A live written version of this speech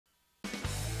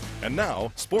And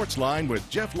now, Sportsline with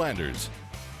Jeff Landers.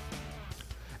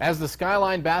 As the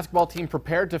Skyline basketball team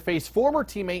prepared to face former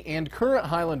teammate and current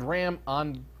Highland Ram,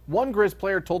 one Grizz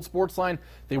player told Sportsline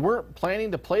they weren't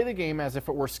planning to play the game as if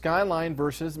it were Skyline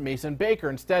versus Mason Baker.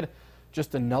 Instead,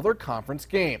 just another conference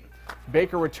game.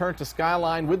 Baker returned to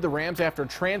Skyline with the Rams after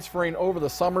transferring over the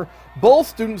summer. Both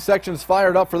student sections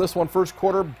fired up for this one first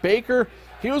quarter. Baker,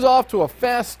 he was off to a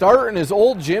fast start in his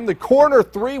old gym. The corner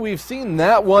three, we've seen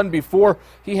that one before.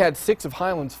 He had 6 of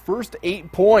Highland's first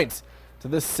 8 points. To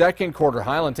this second quarter,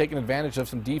 Highland taking advantage of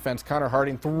some defense. Connor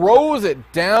Harding throws it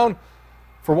down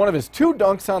for one of his 2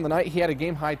 dunks on the night. He had a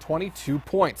game-high 22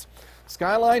 points.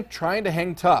 Skyline trying to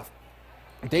hang tough.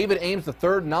 David Ames, the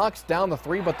third, knocks down the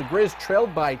 3, but the Grizz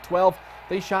trailed by 12.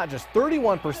 They shot just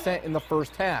 31% in the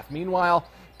first half. Meanwhile,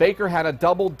 Baker had a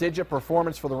double-digit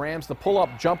performance for the Rams, the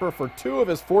pull-up jumper for 2 of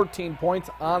his 14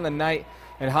 points on the night.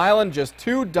 And Highland just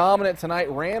too dominant tonight.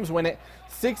 Rams win it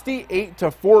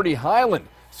 68-40. Highland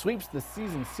sweeps the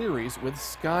season series with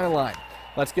Skyline.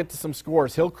 Let's get to some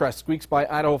scores. Hillcrest squeaks by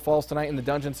Idaho Falls tonight in the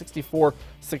dungeon,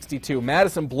 64-62.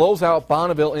 Madison blows out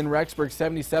Bonneville in Rexburg,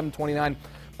 77-29.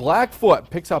 Blackfoot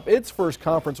picks up its first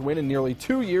conference win in nearly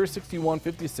 2 years,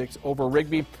 61-56 over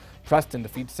Rigby. Preston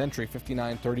defeats Century,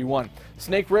 59-31.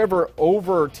 Snake River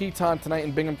over Teton tonight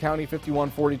in Bingham County,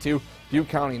 51-42. Butte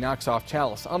County knocks off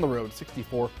Chalice on the road,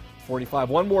 64-45.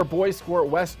 One more boys score.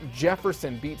 West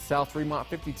Jefferson beats South Fremont,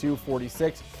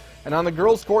 52-46. And on the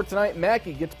girls' court tonight,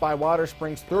 Mackey gets by Water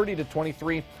Springs,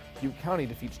 30-23. Butte County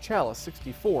defeats Chalice,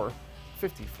 64-54.